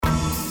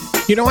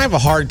You know, I have a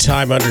hard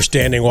time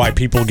understanding why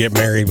people get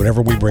married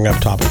whenever we bring up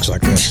topics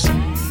like this.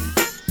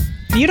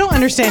 You don't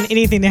understand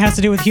anything that has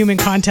to do with human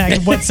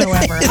contact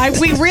whatsoever.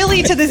 We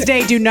really, to this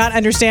day, do not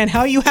understand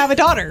how you have a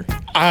daughter.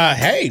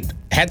 Hey,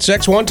 had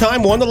sex one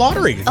time, won the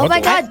lottery. Oh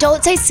my God,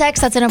 don't say sex.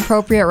 That's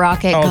inappropriate,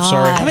 Rocket. Oh, God.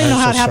 sorry. I don't even know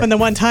how it happened the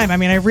one time. I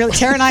mean,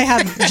 Tara and I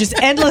have just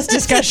endless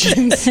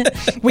discussions.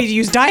 We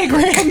use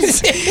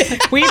diagrams.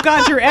 We've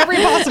gone through every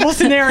possible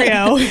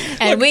scenario.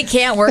 And we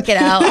can't work it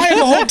out. I have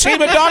a whole team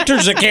of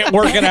doctors that can't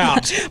work it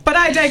out. But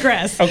I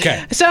digress.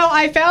 Okay. So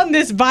I found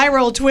this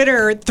viral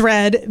Twitter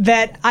thread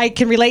that I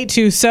can relate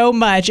to so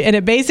much. And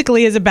it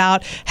basically is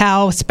about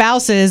how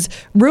spouses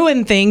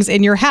ruin things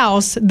in your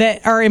house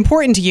that are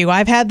important to you.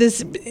 I've had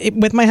this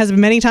with my husband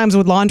many times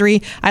with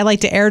laundry. I like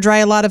to air dry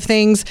a lot of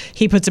things.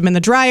 He puts them in the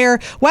dryer.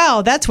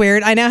 Wow, that's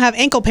weird. I now have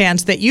ankle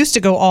pants that used to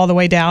go all the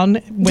way down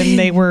when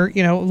they were,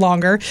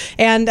 longer.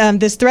 And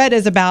this thread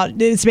is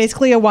about, it's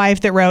basically a wife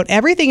that wrote,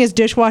 everything is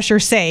dishwasher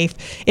safe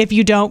if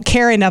you don't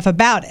care enough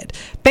about it.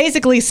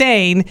 Basically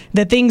saying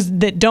that things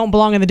that don't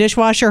belong in the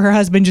dishwasher, her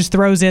husband just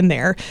throws in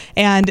there.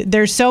 And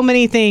there's so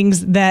many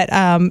things that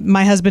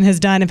my husband has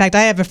done. In fact,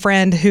 I have a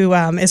friend who,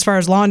 as far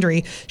as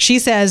laundry, she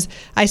says,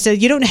 I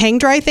said, you don't hang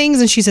dry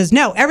things? And she says,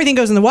 no, everything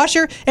goes in the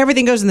washer,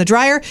 everything goes in the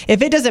dryer.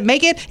 If it doesn't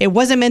make it, it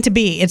wasn't meant to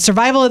be. It's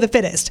survival of the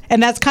fittest.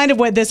 And that's kind of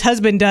what this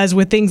husband does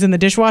with things in the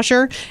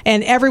dishwasher.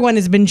 And everyone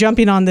has been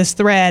jumping on this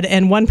thread.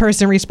 And one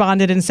person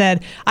responded and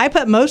said, I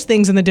put most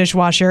things in the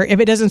dishwasher. If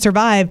it doesn't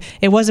survive,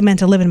 it wasn't meant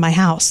to live in my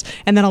house.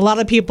 And then a lot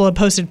of people have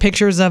posted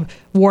pictures of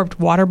warped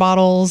water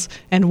bottles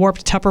and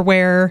warped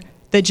Tupperware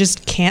that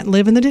just can't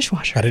live in the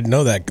dishwasher. I didn't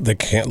know that they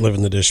can't live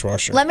in the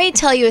dishwasher. Let me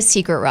tell you a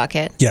secret,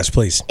 Rocket. Yes,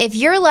 please. If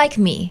you're like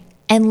me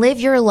and live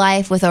your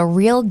life with a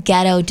real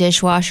ghetto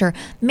dishwasher,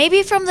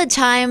 maybe from the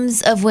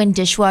times of when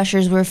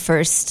dishwashers were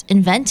first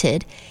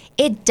invented,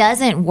 it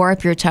doesn't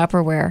warp your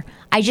Tupperware.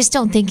 I just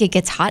don't think it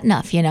gets hot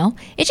enough,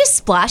 It just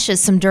splashes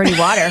some dirty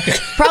water,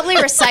 probably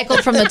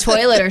recycled from the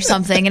toilet or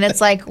something, and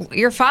it's like,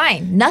 you're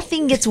fine.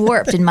 Nothing gets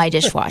warped in my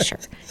dishwasher.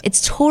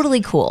 It's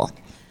totally cool.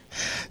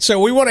 So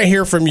we want to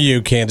hear from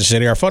you, Kansas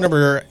City. Our phone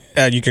number,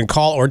 you can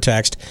call or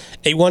text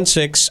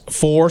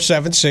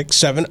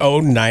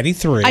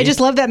 816-476-7093. I just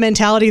love that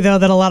mentality, though,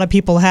 that a lot of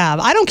people have.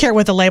 I don't care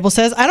what the label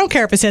says. I don't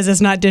care if it says it's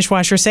not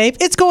dishwasher safe.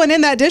 It's going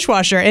in that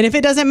dishwasher. And if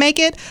it doesn't make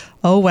it,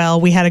 oh, well,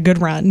 we had a good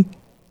run.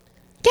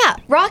 Yeah,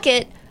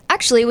 Rocket.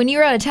 Actually, when you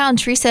were out of town,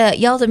 Teresa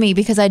yelled at me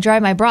because I dry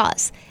my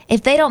bras.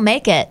 If they don't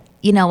make it,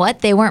 you know what?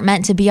 They weren't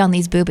meant to be on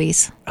these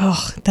boobies.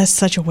 Oh, that's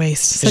such a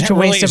waste. Such a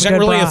really, waste of is a that good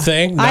really bra. a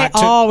thing? I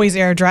always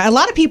air dry. A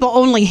lot of people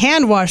only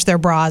hand wash their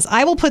bras.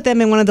 I will put them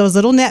in one of those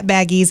little net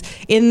baggies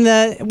in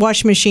the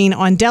washing machine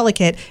on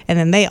delicate, and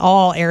then they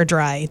all air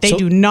dry. They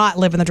do not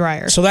live in the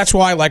dryer. So that's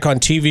why, like on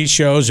TV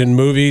shows and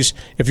movies,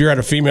 if you're at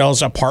a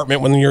female's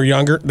apartment when you're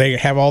younger, they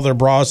have all their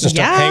bras and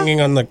stuff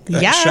hanging on the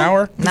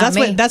shower.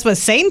 That's what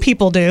sane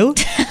people do.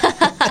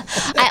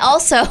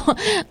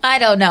 I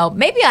don't know.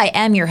 Maybe I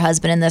am your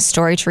husband in this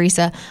story,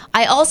 Teresa.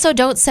 I also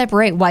don't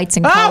separate whites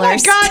and colors. Oh my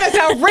God, that's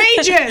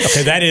outrageous.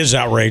 Okay, that is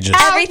outrageous.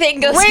 Everything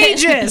goes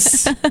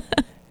outrageous.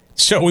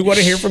 So we want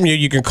to hear from you.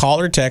 You can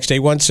call or text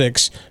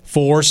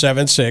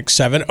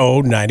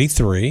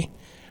 816-476-7093.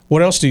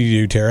 What else do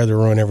you do, Tara, to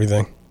ruin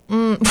everything?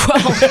 Let's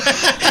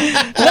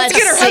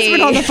get her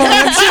husband on the phone.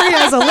 I'm sure he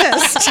has a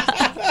list.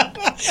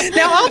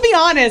 Now, I'll be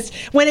honest.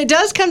 When it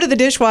does come to the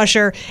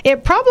dishwasher,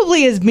 it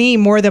probably is me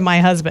more than my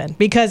husband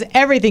because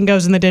everything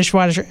goes in the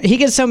dishwasher. He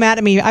gets so mad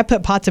at me. I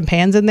put pots and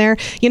pans in there.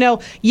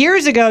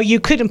 Years ago, you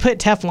couldn't put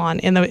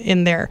Teflon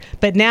in there.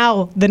 But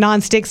now, the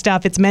nonstick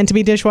stuff, it's meant to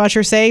be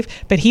dishwasher safe.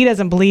 But he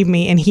doesn't believe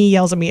me, and he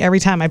yells at me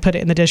every time I put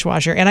it in the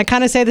dishwasher. And I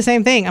kind of say the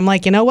same thing. I'm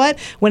like, you know what?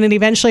 When it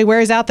eventually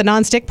wears out the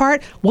nonstick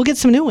part, we'll get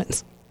some new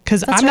ones.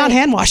 Because I'm not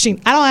hand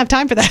washing. I don't have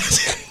time for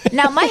that.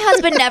 Now, my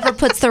husband never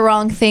puts the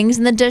wrong things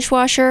in the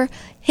dishwasher.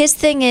 His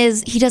thing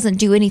is he doesn't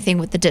do anything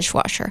with the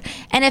dishwasher.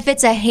 And if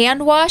it's a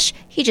hand wash,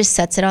 he just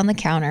sets it on the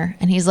counter.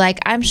 And he's like,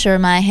 I'm sure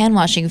my hand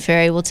washing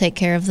fairy will take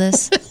care of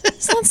this.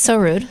 Sounds so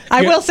rude.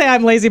 I will say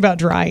I'm lazy about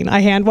drying. I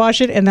hand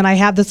wash it, and then I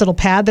have this little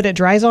pad that it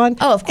dries on.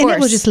 Oh, of course. And it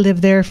will just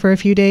live there for a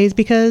few days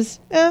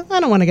because I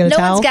don't want to get a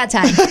towel. No one's got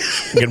time.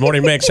 Good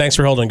morning, Mix. Thanks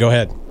for holding. Go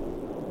ahead.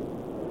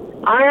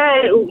 All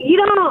right,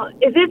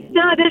 if it's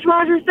not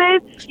dishwasher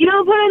safe, you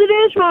don't put it in the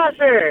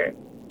dishwasher.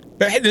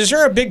 Hey, is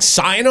there a big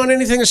sign on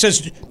anything that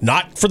says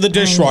not for the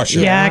dishwasher?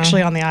 Yeah,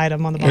 actually on the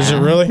item on the bottom. Is it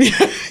really?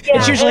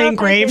 It's usually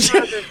engraved.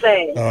 Dishwasher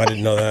safe. Oh, I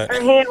didn't know that.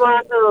 Or hand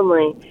wash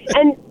only.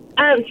 And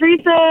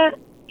Teresa,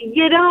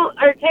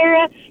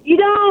 Tara, you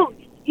don't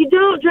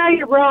dry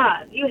your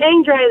bras. You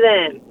hang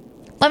dry them.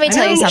 Let me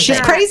tell you something.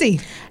 She's crazy.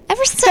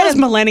 Ever since Those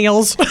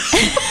millennials.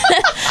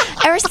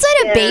 Ever since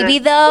I had a baby,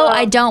 though,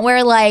 I don't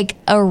wear like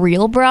a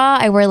real bra.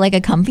 I wear like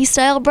a comfy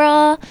style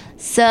bra.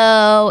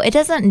 So it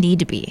doesn't need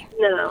to be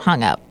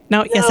hung up.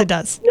 No, yes, it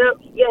does. No,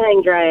 you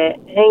hang dry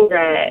it. Hang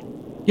dry it.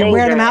 You're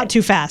wearing them out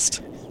too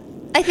fast.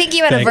 I think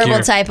you had a verbal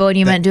typo and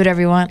you meant do whatever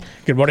you want.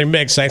 Good morning,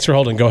 Mix. Thanks for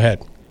holding. Go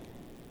ahead.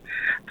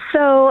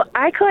 So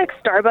I collect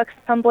Starbucks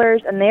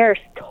tumblers, and they are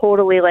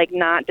totally like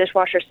not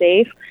dishwasher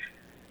safe.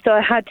 So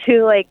I had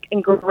to, like,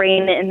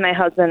 ingrain it in my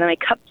husband that my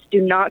cups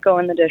do not go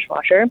in the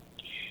dishwasher.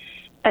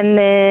 And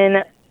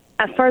then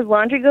as far as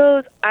laundry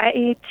goes,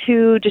 I,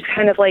 too, just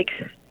kind of, like,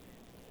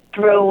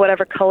 throw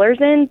whatever colors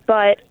in,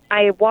 but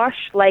I wash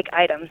like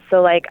items.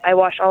 So, like, I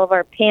wash all of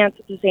our pants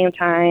at the same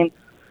time,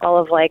 all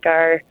of, like,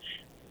 our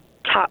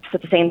tops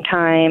at the same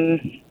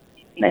time,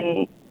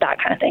 and that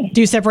kind of thing.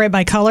 Do you separate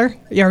by color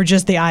or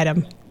just the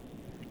item?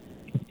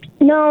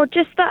 No,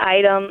 just the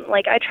item.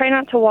 Like, I try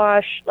not to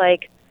wash,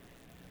 like,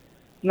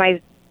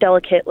 my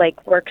delicate,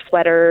 like, work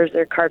sweaters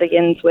or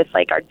cardigans with,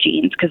 like, our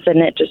jeans, because then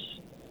it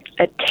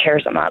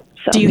tears them up.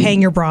 So. Do you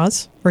hang your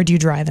bras or do you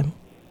dry them?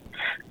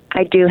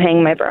 I do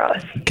hang my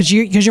bras. Because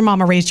your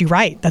mama raised you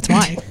right. That's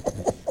why.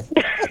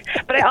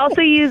 But I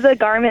also use a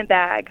garment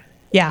bag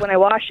when I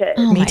wash it.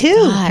 Oh Me too.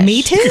 Gosh.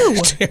 Me too.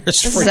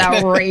 This is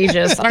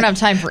outrageous. I don't have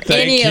time for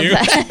any of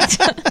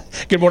that.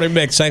 Good morning,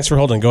 Mix. Thanks for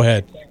holding. Go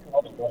ahead.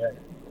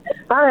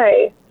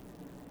 Hi.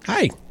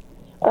 Hi.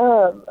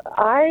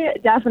 I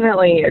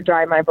definitely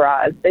dry my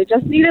bras. They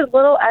just need a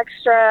little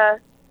extra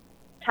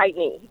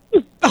tightening.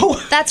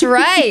 Oh, that's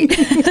right.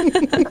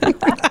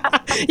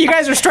 You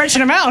guys are stretching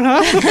them out,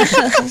 huh?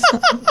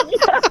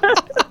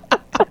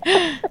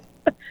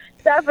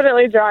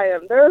 Definitely dry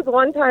them. There was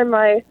one time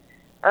my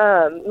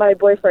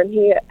boyfriend,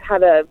 he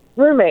had a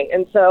roommate,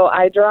 and so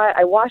I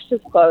washed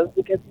his clothes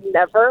because he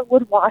never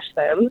would wash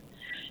them,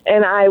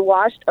 and I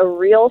washed a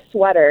real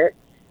sweater.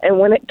 And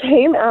when it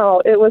came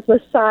out, it was the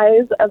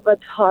size of a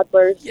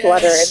toddler's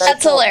sweater. And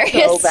That's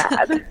hilarious. So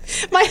bad.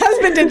 My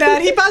husband did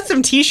that. He bought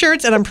some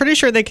T-shirts, and I'm pretty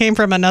sure they came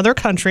from another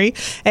country.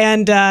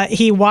 And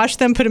he washed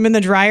them, put them in the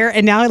dryer,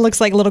 and now it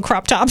looks like little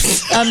crop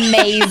tops.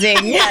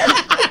 Amazing.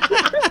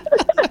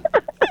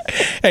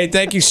 Hey,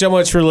 thank you so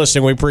much for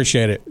listening. We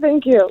appreciate it.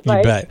 Thank you. Bye.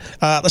 You bet.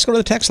 Let's go to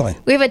the text line.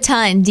 We have a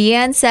ton.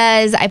 Deanne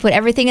says, I put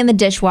everything in the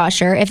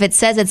dishwasher. If it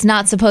says it's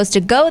not supposed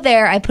to go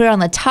there, I put it on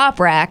the top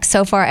rack.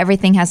 So far,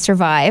 everything has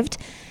survived.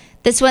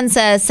 This one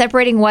says,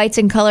 separating whites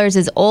and colors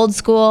is old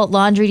school.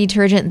 Laundry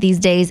detergent these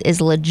days is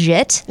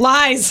legit.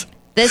 Lies.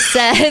 This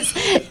says,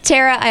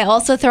 Tara, I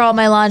also throw all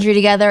my laundry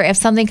together. If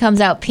something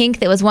comes out pink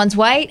that was once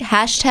white,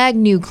 hashtag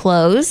new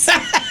clothes.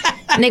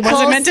 Nicole,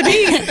 wasn't meant to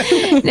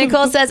be.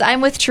 Nicole says,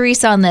 I'm with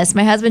Teresa on this.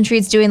 My husband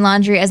treats doing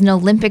laundry as an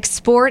Olympic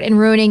sport and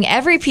ruining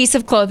every piece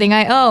of clothing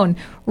I own.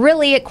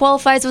 Really, it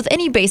qualifies with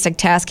any basic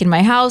task in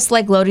my house,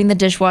 like loading the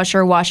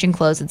dishwasher, washing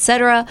clothes,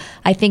 etc.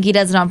 I think he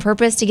does it on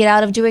purpose to get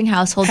out of doing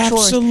household chores.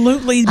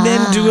 Absolutely,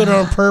 men do it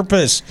on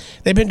purpose.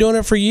 They've been doing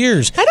it for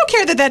years. I don't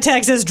care that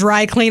tag says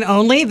dry clean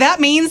only. That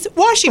means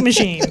washing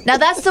machine. Now,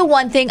 that's the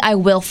one thing I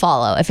will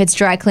follow if it's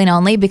dry clean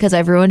only, because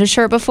I've ruined a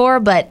shirt before,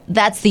 but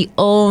that's the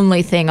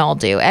only thing I'll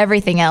do.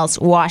 Everything else,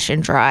 wash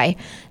and dry.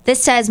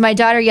 This says, my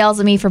daughter yells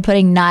at me for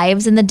putting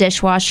knives in the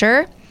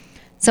dishwasher.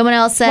 Someone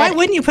else said... Why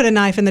wouldn't you put a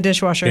knife in the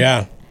dishwasher?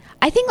 Yeah.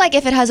 I think, like,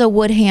 if it has a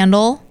wood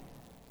handle,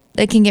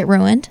 it can get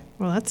ruined.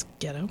 Well, that's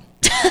ghetto.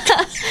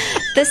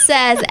 This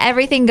says,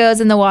 everything goes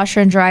in the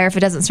washer and dryer. If it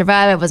doesn't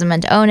survive, I wasn't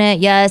meant to own it.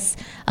 Yes.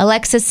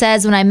 Alexis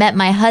says, when I met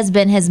my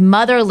husband, his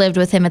mother lived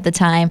with him at the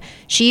time.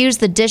 She used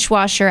the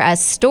dishwasher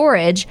as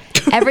storage.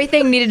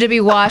 Everything needed to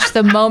be washed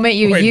the moment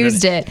you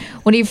used it.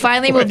 When he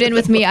finally moved in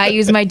with me, I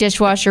used my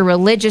dishwasher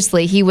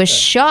religiously. He was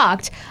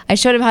shocked. I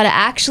showed him how to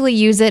actually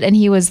use it, and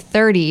he was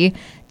 30,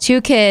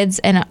 2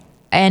 kids,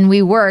 and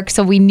we work,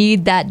 so we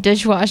need that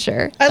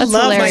dishwasher. I That's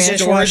love hilarious. my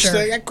dishwasher.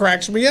 That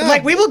cracks me up.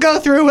 Like, we will go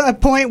through a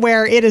point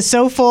where it is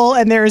so full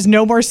and there is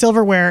no more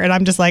silverware, and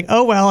I'm just like,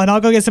 oh, well, and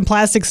I'll go get some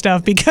plastic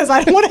stuff because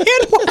I don't want to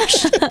hand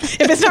wash.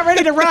 If it's not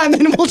ready to run,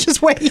 then we'll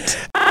just wait.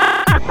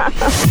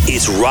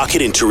 It's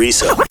Rocket and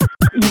Teresa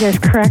You guys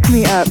crack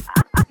me up.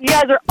 You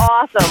guys are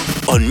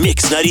awesome. on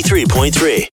Mix 93.3.